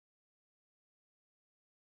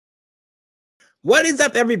What is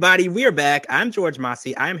up, everybody? We are back. I'm George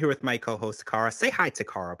Mossey. I am here with my co-host, Cara. Say hi to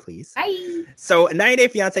Cara, please. Hi. So, 90 Day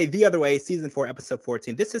Fiance, The Other Way, Season 4, Episode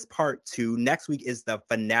 14. This is part 2. Next week is the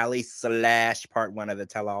finale / part 1 of the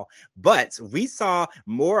tell-all. But we saw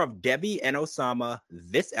more of Debbie and Osama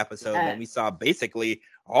this episode than we saw basically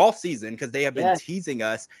all season, because they have been teasing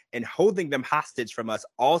us and holding them hostage from us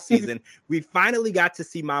all season. We finally got to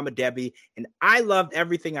see Mama Debbie, and I loved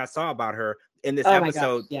everything I saw about her in this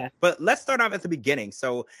episode. But let's start off at the beginning.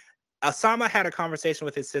 So Osama had a conversation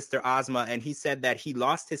with his sister Ozma, and he said that he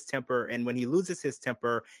lost his temper, and when he loses his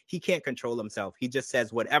temper, he can't control himself. He just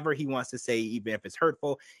says whatever he wants to say, even if it's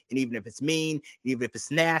hurtful, and even if it's mean, even if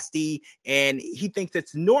it's nasty, and he thinks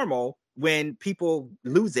it's normal when people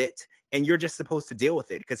lose it, and you're just supposed to deal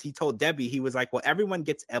with it. Because he told Debbie, he was like, well, everyone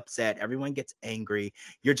gets upset, everyone gets angry,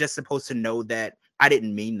 you're just supposed to know that I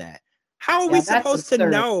didn't mean that. How are we supposed to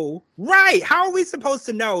know? Right. How are we supposed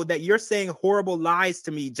to know that you're saying horrible lies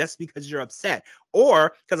to me just because you're upset?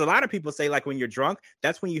 Or because a lot of people say, like, when you're drunk,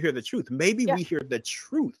 that's when you hear the truth. Maybe we hear the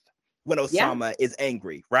truth when Osama is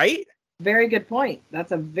angry, right? Very good point.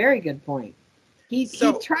 That's a very good point. He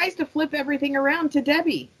tries to flip everything around to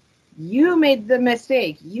Debbie. You made the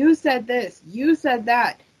mistake. You said this. You said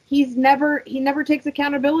that. He never takes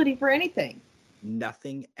accountability for anything.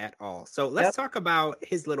 Nothing at all. So let's talk about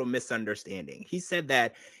his little misunderstanding. He said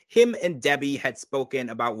that him and Debbie had spoken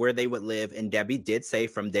about where they would live, and Debbie did say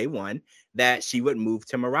from day one that she would move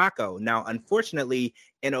to Morocco. Now, unfortunately,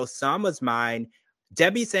 in Osama's mind,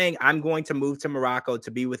 Debbie saying, I'm going to move to Morocco to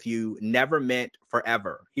be with you never meant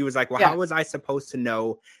forever. He was like, well, how was I supposed to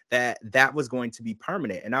know that that was going to be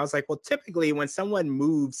permanent? And I was like, well, typically when someone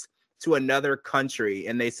moves to another country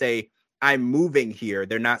and they say, I'm moving here,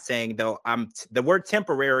 they're not saying, though, the word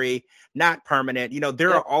temporary, not permanent. You know,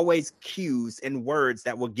 there are always cues and words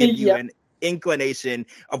that will give you an inclination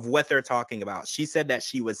of what they're talking about. She said that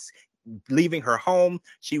she was leaving her home.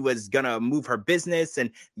 She was going to move her business,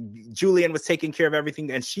 and Julian was taking care of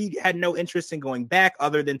everything. And she had no interest in going back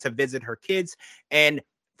other than to visit her kids. And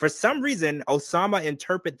for some reason, Osama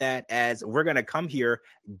interpreted that as, we're going to come here,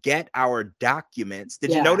 get our documents.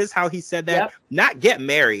 Did you notice how he said that? Not get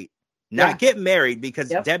married. Get married, because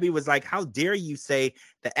Debbie was like, how dare you say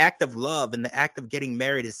the act of love and the act of getting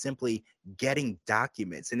married is simply getting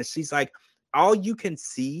documents? And she's like, all you can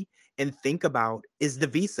see and think about is the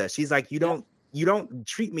visa. She's like, you don't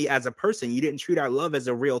treat me as a person. You didn't treat our love as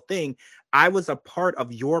a real thing. I was a part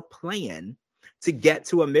of your plan to get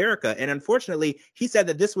to America. And unfortunately, he said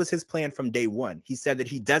that this was his plan from day one. He said that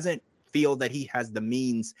he doesn't feel that he has the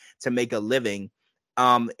means to make a living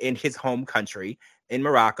in his home country, in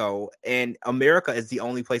Morocco, and America is the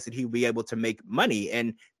only place that he'll be able to make money.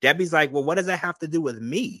 And Debbie's like, well, what does that have to do with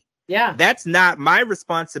me? That's not my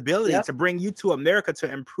responsibility to bring you to America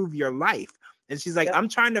to improve your life. And she's like, I'm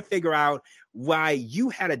trying to figure out why you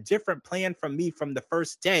had a different plan from me from the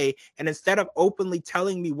first day. And instead of openly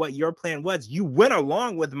telling me what your plan was, you went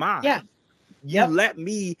along with mine. You let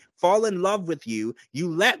me fall in love with you. You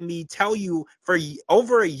let me tell you for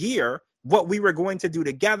over a year what we were going to do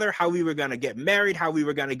together, how we were going to get married, how we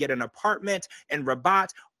were going to get an apartment in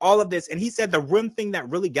Rabat, all of this. And he said the one thing that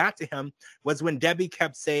really got to him was when Debbie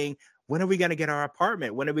kept saying, when are we going to get our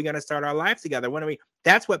apartment? When are we going to start our lives together?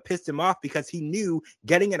 That's what pissed him off, because he knew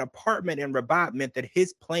getting an apartment in Rabat meant that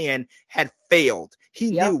his plan had failed.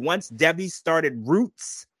 He knew once Debbie started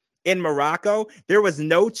roots in Morocco, there was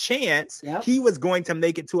no chance he was going to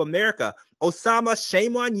make it to America. Osama,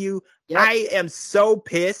 shame on you. I am so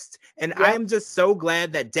pissed. And I am just so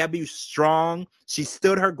glad that Debbie's strong. She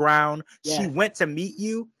stood her ground. She went to meet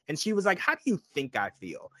you. And she was like, how do you think I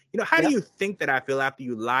feel? You know, how do you think that I feel after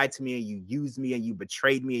you lied to me and you used me and you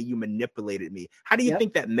betrayed me and you manipulated me? How do you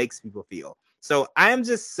think that makes people feel? So I am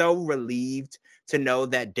just so relieved to know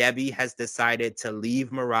that Debbie has decided to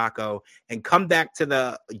leave Morocco and come back to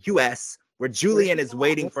the U.S., where Julian is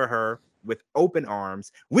waiting for her with open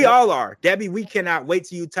arms. We all are. Debbie, we cannot wait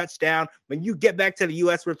till you touch down. When you get back to the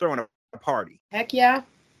U.S., we're throwing a party. Heck yeah.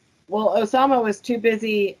 Well, Osama was too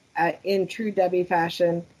busy, in true Debbie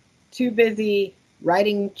fashion, too busy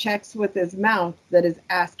writing checks with his mouth that his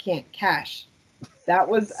ass can't cash. That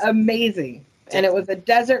was amazing. And it was a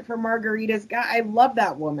desert for margaritas. God, I love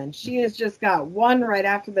that woman. She has just got one right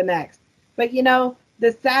after the next. But, you know,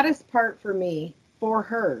 the saddest part for me, for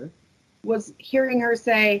her, was hearing her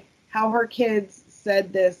say how her kids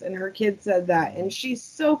said this and her kids said that. And she's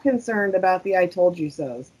so concerned about the I told you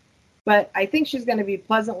so's. But I think she's going to be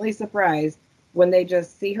pleasantly surprised when they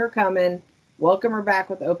just see her coming, welcome her back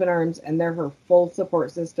with open arms, and they're her full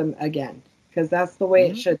support system again. Because that's the way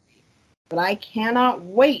it should be. But I cannot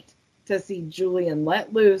wait to see Julian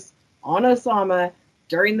let loose on Osama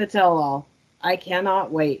during the tell-all. I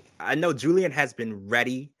cannot wait. I know Julian has been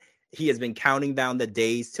ready. He has been counting down the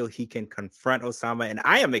days till he can confront Osama, and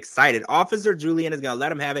I am excited. Officer Julian is going to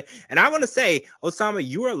let him have it. And I want to say, Osama,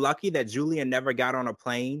 you are lucky that Julian never got on a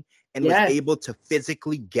plane and was able to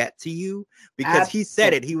physically get to you, because he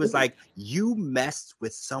said it. He was like, you messed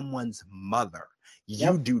with someone's mother.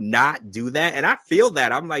 You do not do that. And I feel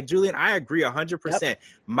that. I'm like, Julian, I agree 100%.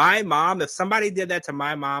 My mom, if somebody did that to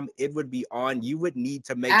my mom, it would be on. You would need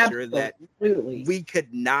to make sure that we could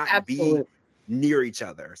not be near each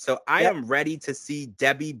other. So I am ready to see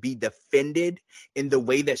Debbie be defended in the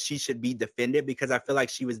way that she should be defended, because I feel like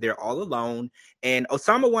she was there all alone. And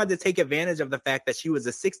Osama wanted to take advantage of the fact that she was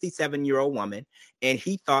a 67-year-old woman, and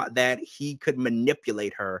he thought that he could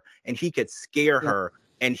manipulate her and he could scare her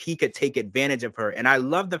and he could take advantage of her. And I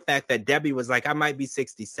love the fact that Debbie was like, I might be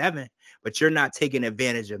 67, but you're not taking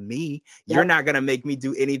advantage of me. You're not going to make me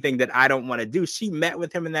do anything that I don't want to do. She met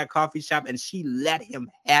with him in that coffee shop and she let him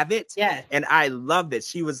have it. And I loved it.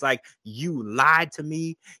 She was like, you lied to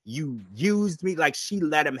me. You used me. Like, she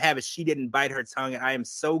let him have it. She didn't bite her tongue. And I am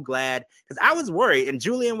so glad, because I was worried. And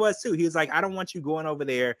Julian was too. He was like, I don't want you going over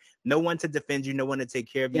there. No one to defend you. No one to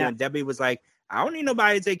take care of you. And Debbie was like, I don't need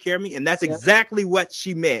nobody to take care of me. And that's exactly what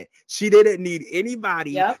she meant. She didn't need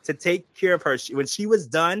anybody to take care of her. When she was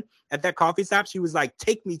done at that coffee shop, she was like,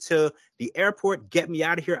 take me to the airport, get me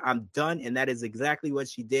out of here. I'm done. And that is exactly what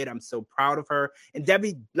she did. I'm so proud of her. And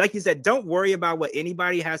Debbie, like you said, don't worry about what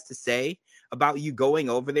anybody has to say about you going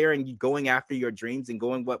over there and you going after your dreams and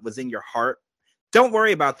going what was in your heart. Don't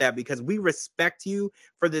worry about that, because we respect you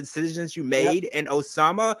for the decisions you made. And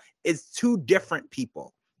Osama is two different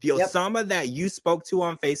people. The Osama that you spoke to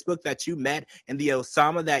on Facebook, that you met, and the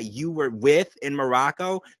Osama that you were with in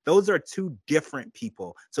Morocco, those are two different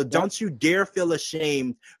people. So don't you dare feel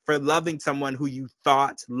ashamed for loving someone who you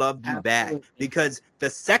thought loved you back, because the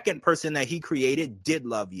second person that he created did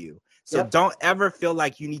love you. So don't ever feel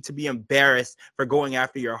like you need to be embarrassed for going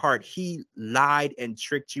after your heart. He lied and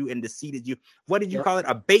tricked you and deceived you. What did you call it?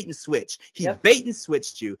 A bait and switch. He bait and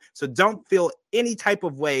switched you. So don't feel any type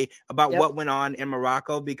of way about what went on in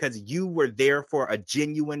Morocco, because you were there for a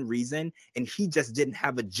genuine reason and he just didn't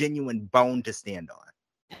have a genuine bone to stand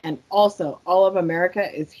on. And also, all of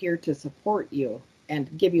America is here to support you and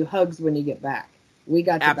give you hugs when you get back. We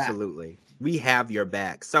got your back. Absolutely. We have your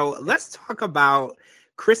back. So let's talk about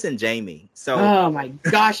Chris and Jamie. So, oh my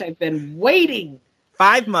gosh, I've been waiting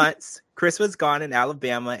 5 months. Chris was gone in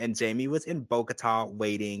Alabama and Jamie was in Bogota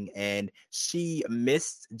waiting, and she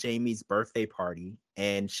missed Jamie's birthday party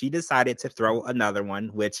and she decided to throw another one,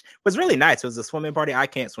 which was really nice. It was a swimming party. I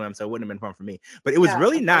can't swim, so it wouldn't have been fun for me, but it was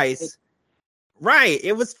really nice. Right.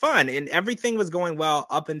 It was fun and everything was going well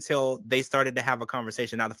up until they started to have a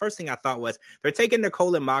conversation. Now, the first thing I thought was they're taking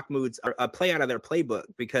Nicole and Mahmoud's a play out of their playbook,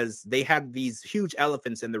 because they had these huge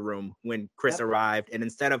elephants in the room when Chris arrived. And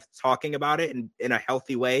instead of talking about it in a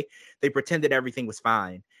healthy way, they pretended everything was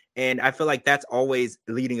fine. And I feel like that's always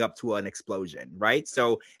leading up to an explosion. Right.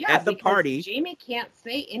 So at the party, Jamie can't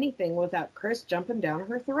say anything without Chris jumping down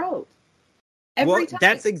her throat.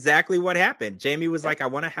 That's exactly what happened. Jamie was like, I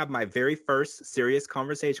want to have my very first serious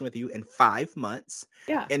conversation with you in 5 months.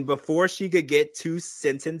 And before she could get 2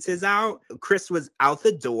 sentences out, Chris was out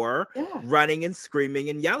the door running and screaming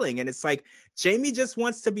and yelling. And it's like, Jamie just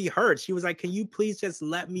wants to be heard. She was like, can you please just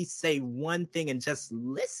let me say one thing and just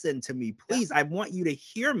listen to me, please? I want you to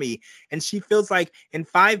hear me. And she feels like in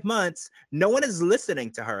 5 months, no one is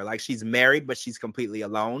listening to her. Like, she's married, but she's completely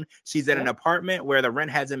alone. She's in an apartment where the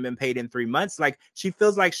rent hasn't been paid in 3 months. Like, she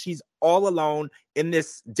feels like she's all alone in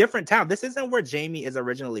this different town. This isn't where Jamie is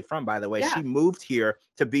originally from, by the way. She moved here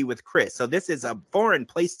to be with Chris. So this is a foreign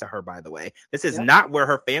place to her, by the way. This is not where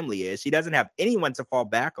her family is. She doesn't have anyone to fall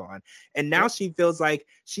back on. And now she feels like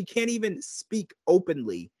she can't even speak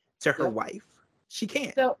openly to her wife. She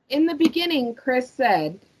can't. So in the beginning, Chris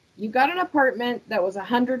said, you got an apartment that was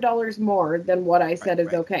 $100 more than what I said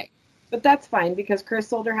is okay. But that's fine, because Chris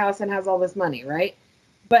sold her house and has all this money, right?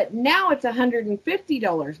 But now it's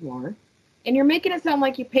 $150 more, and you're making it sound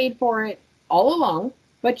like you paid for it all along,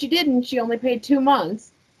 but you didn't. She only paid 2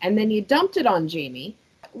 months, and then you dumped it on Jamie.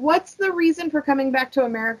 What's the reason for coming back to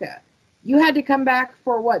America? You had to come back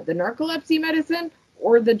for what? The narcolepsy medicine,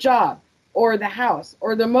 or the job, or the house,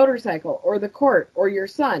 or the motorcycle, or the court, or your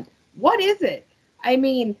son? What is it? I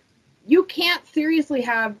mean, you can't seriously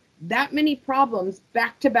have that many problems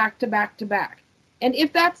back to back to back to back. And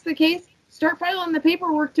if that's the case, start filing the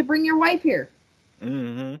paperwork to bring your wife here.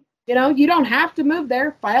 You know, you don't have to move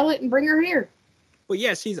there. File it and bring her here. Well,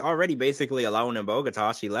 yeah, she's already basically alone in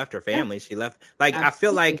Bogota. She left her family. She left. Like, I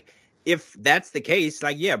feel like if that's the case,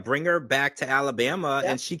 like, yeah, bring her back to Alabama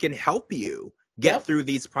and she can help you get through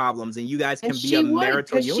these problems and you guys can be a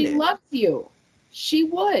marital unit. She loves you. She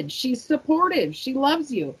would. She's supportive. She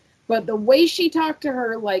loves you. But the way she talked to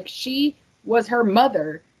her, like she was her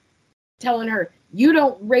mother, telling her, you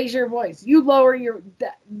don't raise your voice. You lower your...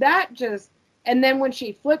 That just... And then when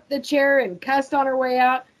she flipped the chair and cussed on her way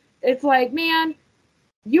out, it's like, man,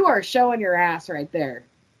 you are showing your ass right there.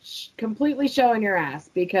 Completely showing your ass,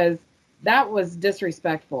 because that was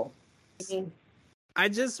disrespectful. I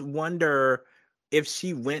just wonder if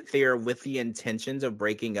she went there with the intentions of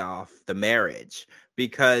breaking off the marriage,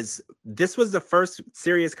 because this was the first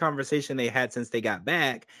serious conversation they had since they got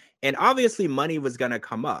back. And obviously money was going to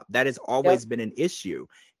come up. That has always been an issue.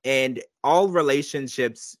 And all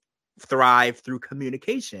relationships thrive through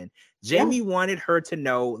communication. Jamie wanted her to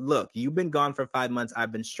know, look, you've been gone for 5 months.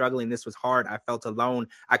 I've been struggling. This was hard. I felt alone.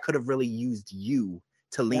 I could have really used you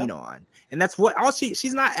to lean on. And that's what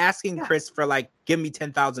she's not asking Chris for, like, give me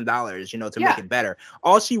 $10,000, you know, to make it better.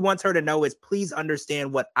 All she wants her to know is, please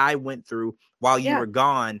understand what I went through while you were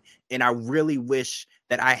gone. And I really wish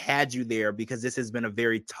that I had you there, because this has been a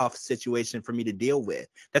very tough situation for me to deal with.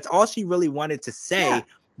 That's all she really wanted to say.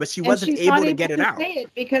 But she wasn't able to get it out. Say it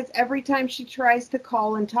because every time she tries to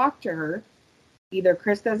call and talk to her, either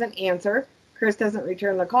Chris doesn't answer, Chris doesn't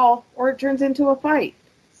return the call, or it turns into a fight.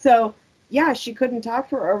 So, yeah, she couldn't talk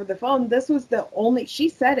to her over the phone. This was she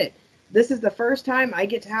said it. This is the first time I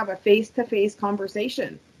get to have a face-to-face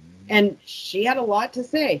conversation. And she had a lot to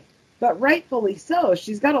say, but rightfully so.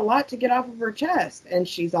 She's got a lot to get off of her chest, and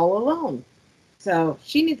she's all alone. So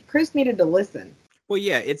Chris needed to listen. Well,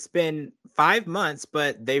 yeah, it's been 5 months,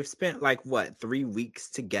 but they've spent 3 weeks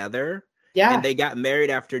together. Yeah. And they got married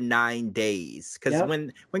after 9 days. Because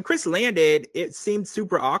when Chris landed, it seemed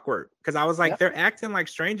super awkward. Because I was like, they're acting like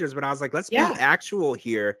strangers. But I was like, let's be actual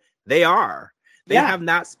here. They are. They have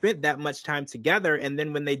not spent that much time together. And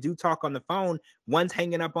then when they do talk on the phone, one's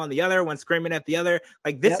hanging up on the other, one's screaming at the other.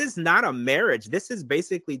 Like, this is not a marriage. This is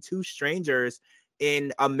basically two strangers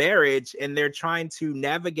in a marriage, and they're trying to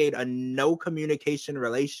navigate a no communication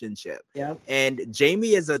relationship. And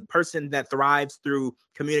Jamie is a person that thrives through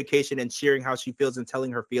communication and sharing how she feels and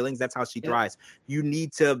telling her feelings. That's how she thrives. You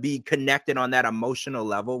need to be connected on that emotional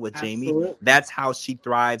level with Jamie. That's how she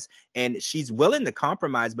thrives. And she's willing to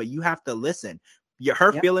compromise, but you have to listen.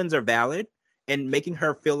 Her feelings are valid, and making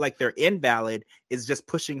her feel like they're invalid is just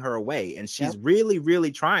pushing her away. And she's really,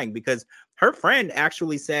 really trying, because her friend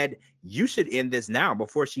actually said, you should end this now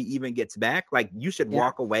before she even gets back. Like, you should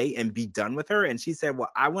walk away and be done with her. And she said, well,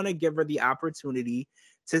 I want to give her the opportunity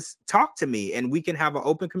to talk to me, and we can have an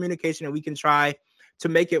open communication, and we can try to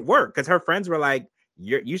make it work. Because her friends were like,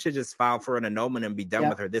 you should just file for an annulment and be done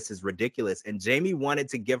with her. This is ridiculous. And Jamie wanted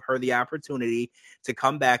to give her the opportunity to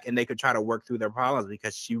come back, and they could try to work through their problems,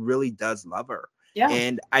 because she really does love her.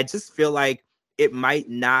 And I just feel like it might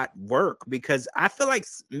not work, because I feel like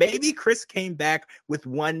maybe Chris came back with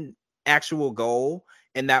one actual goal,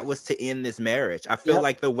 and that was to end this marriage. I feel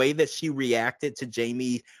like the way that she reacted to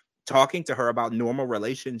Jamie talking to her about normal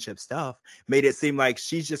relationship stuff made it seem like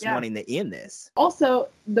she's just wanting to end this. Also,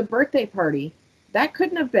 the birthday party, that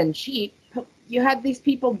couldn't have been cheap. You had these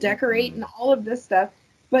people decorate and all of this stuff,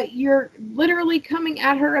 but you're literally coming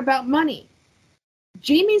at her about money.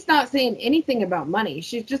 Jamie's not saying anything about money.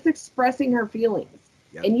 She's just expressing her feelings.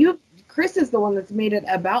 And Chris is the one that's made it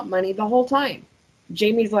about money the whole time.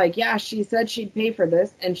 Jamie's like, yeah, she said she'd pay for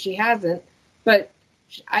this, and she hasn't. But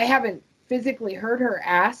I haven't physically heard her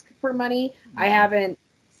ask for money. I haven't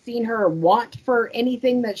seen her want for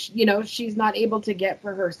anything that, she's not able to get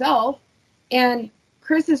for herself. And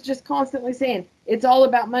Chris is just constantly saying, it's all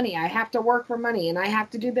about money. I have to work for money, and I have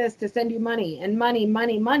to do this to send you money, and money,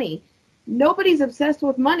 money, money. Nobody's obsessed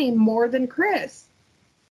with money more than Chris.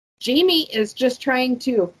 Jamie is just trying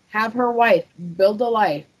to have her wife build a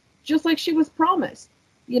life, just like she was promised.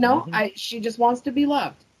 She just wants to be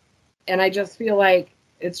loved. And I just feel like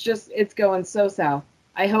it's going so south.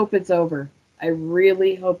 I hope it's over. I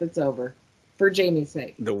really hope it's over, for Jamie's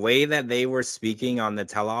sake. The way that they were speaking on the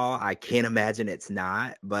tell-all, I can't imagine it's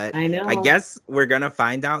not. But I know. I guess we're going to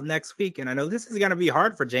find out next week. And I know this is going to be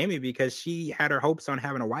hard for Jamie, because she had her hopes on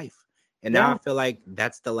having a wife. And now I feel like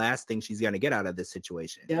that's the last thing she's going to get out of this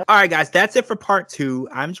situation. All right, guys, that's it for part 2.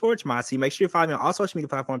 I'm George Mossey. Make sure you follow me on all social media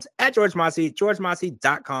platforms at George Mossey,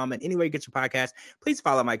 georgemossey.com. And anywhere you get your podcast, please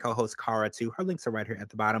follow my co-host, Cara, too. Her links are right here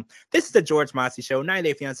at the bottom. This is the George Mossey Show, 90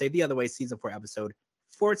 Day Fiance, The Other Way, Season 4, Episode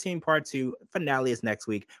 14, Part 2. Finale is next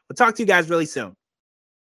week. We'll talk to you guys really soon.